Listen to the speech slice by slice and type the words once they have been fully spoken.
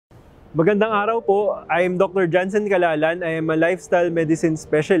Magandang araw po. I am Dr. Jansen. I am a lifestyle medicine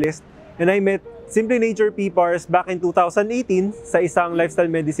specialist and I met Simply Nature PPARs back in 2018 sa isang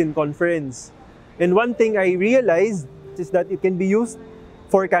lifestyle medicine conference. And one thing I realized is that it can be used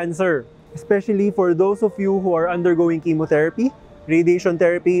for cancer, especially for those of you who are undergoing chemotherapy, radiation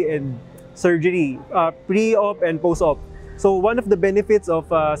therapy, and surgery, pre-op and post-op. So one of the benefits of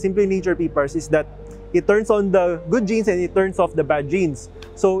Simply Nature PPARs is that it turns on the good genes and it turns off the bad genes.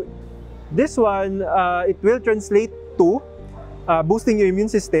 So this one, it will translate to boosting your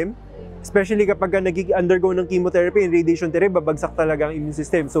immune system, especially kapag nag-undergo ng chemotherapy and radiation therapy, babagsak talaga ang immune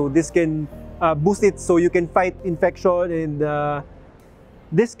system. So this can boost it so you can fight infection, and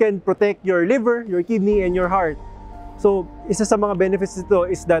this can protect your liver, your kidney, and your heart. So isa sa mga benefits nito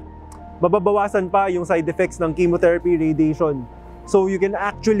is that mababawasan pa yung side effects ng chemotherapy, radiation. So you can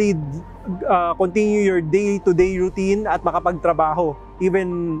actually continue your day-to-day routine at makapagtrabaho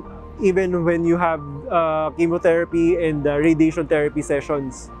even when you have chemotherapy and radiation therapy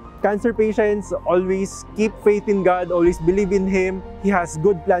sessions. Cancer patients, always keep faith in God, always believe in Him. He has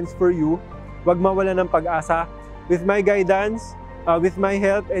good plans for you. Huwag mawala ng pag-asa. With my guidance, with my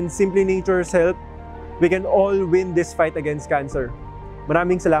help, and Simply Nature's help, we can all win this fight against cancer.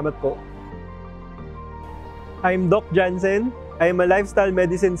 Maraming salamat po. I'm Doc Jansen. I am a lifestyle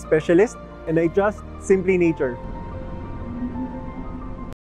medicine specialist and I trust Simply Nature.